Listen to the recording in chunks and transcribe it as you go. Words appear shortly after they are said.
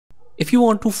If you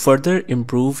want to further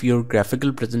improve your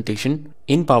graphical presentation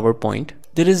in PowerPoint,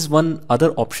 there is one other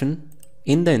option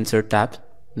in the Insert tab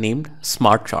named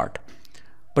Smart Chart.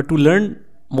 But to learn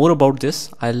more about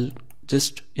this, I'll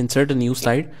just insert a new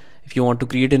slide. If you want to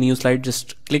create a new slide,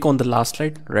 just click on the last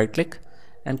slide, right click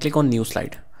and click on New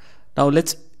Slide. Now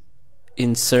let's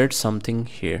insert something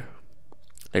here.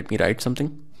 Let me write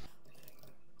something.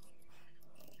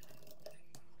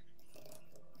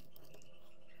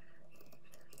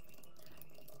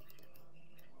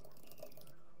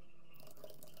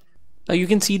 Now you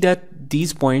can see that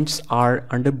these points are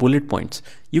under bullet points.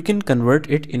 You can convert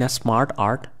it in a smart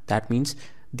art. That means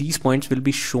these points will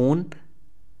be shown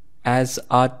as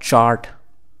a chart,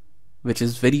 which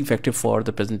is very effective for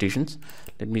the presentations.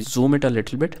 Let me zoom it a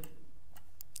little bit.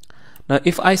 Now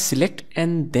if I select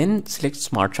and then select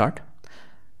Smart Chart,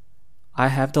 I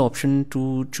have the option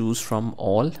to choose from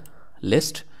all,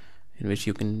 list, in which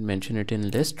you can mention it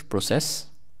in list, process,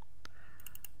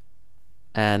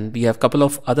 and we have a couple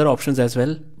of other options as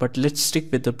well, but let's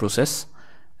stick with the process.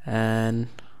 And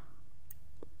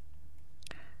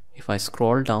if I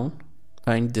scroll down,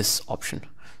 find this option.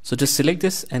 So just select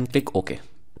this and click OK.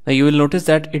 Now you will notice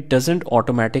that it doesn't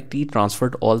automatically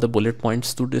transfer all the bullet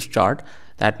points to this chart.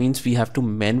 That means we have to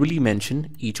manually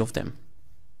mention each of them.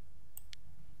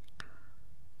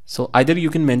 So either you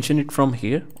can mention it from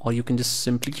here, or you can just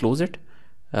simply close it,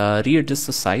 readjust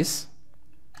the size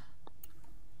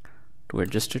to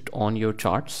adjust it on your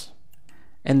charts,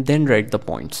 and then write the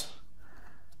points.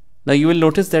 Now you will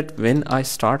notice that when I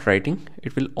start writing,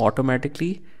 it will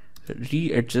automatically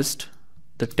readjust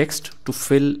the text to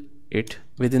fill it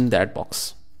within that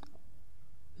box.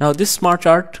 Now this smart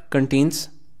chart contains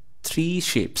 3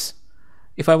 shapes.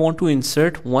 If I want to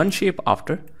insert one shape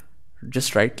after,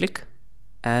 just right click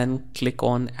and click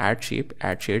on add shape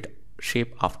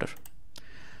after.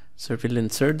 So it will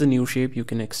insert the new shape. You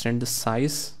can extend the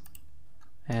size.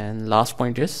 And last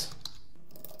point is,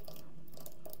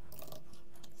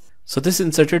 so this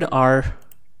inserted our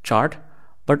chart,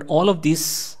 but all of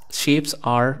these shapes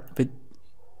are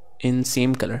in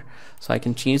same color. So I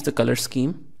can change the color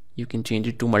scheme. You can change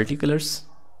it to multicolors,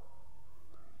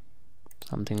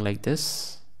 something like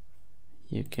this.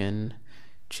 You can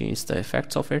change the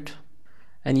effects of it,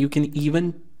 and you can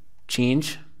even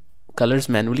change colors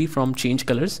manually from change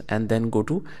colors and then go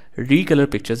to recolor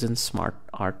pictures in Smart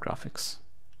Art Graphics.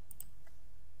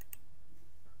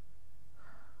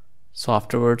 So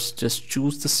afterwards, just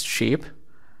choose the shape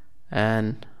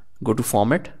and go to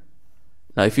format.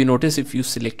 Now if you notice, if you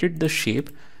selected the shape,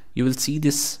 you will see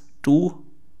this 2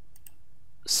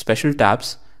 special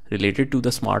tabs related to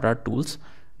the Smart Art tools,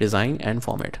 design and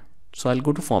format. So I'll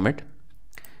go to format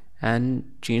and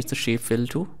change the shape fill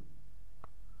to,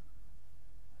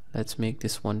 let's make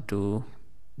this one to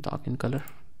dark in color.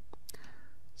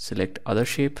 Select other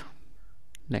shape.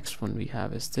 Next one we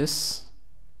have is this.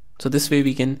 So this way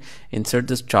we can insert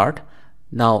this chart.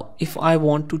 Now if I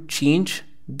want to change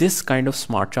this kind of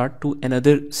smart chart to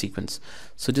another sequence,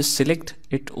 so just select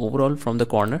it overall from the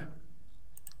corner.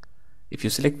 If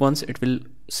you select once, it will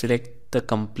select the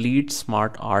complete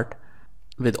smart art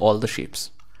with all the shapes.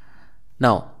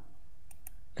 Now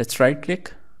let's right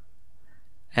click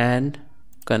and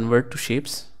convert to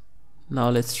shapes.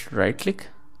 Now let's right click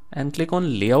and click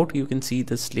on layout. You can see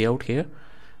this layout here,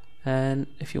 and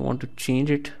if you want to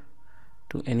change it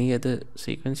to any other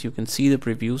sequence, you can see the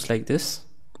previews like this.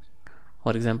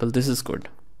 For example, this is good.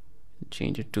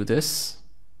 Change it to this.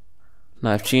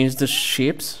 Now I've changed the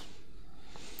shapes.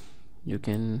 You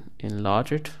can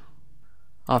enlarge it.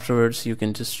 Afterwards you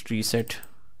can just reset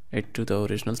it to the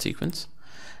original sequence,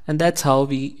 and that's how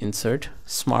we insert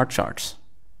smart charts.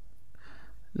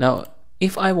 Now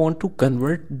if I want to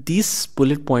convert these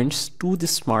bullet points to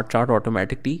this smart chart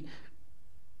automatically,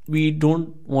 we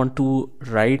don't want to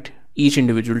write each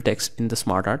individual text in the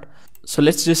smart art. So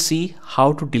let's just see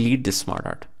how to delete this smart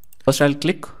art. First I'll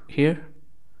click here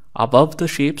above the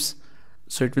shapes,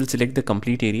 so it will select the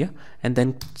complete area, and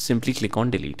then simply click on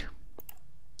delete.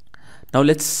 Now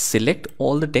let's select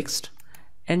all the text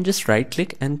and just right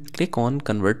click and click on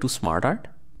convert to smart art,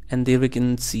 and there we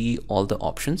can see all the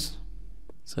options.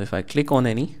 So if I click on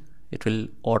any, it will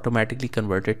automatically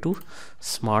convert it to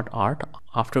smart art,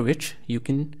 after which you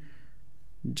can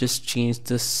just change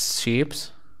the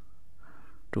shapes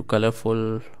to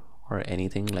colorful or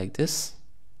anything like this.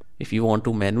 If you want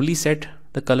to manually set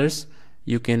the colors,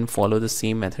 you can follow the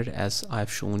same method as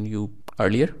I've shown you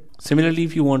earlier. Similarly,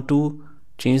 if you want to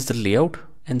change the layout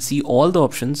and see all the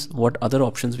options, what other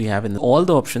options we have in the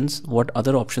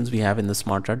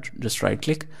smart chart, just right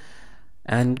click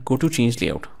and go to change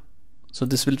layout. So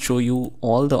this will show you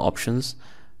all the options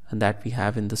that we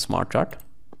have in the smart chart.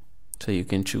 So you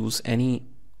can choose any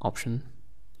option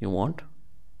you want.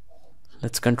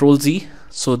 Let's Control Z.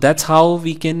 So that's how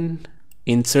we can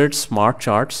insert smart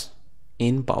charts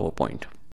in PowerPoint.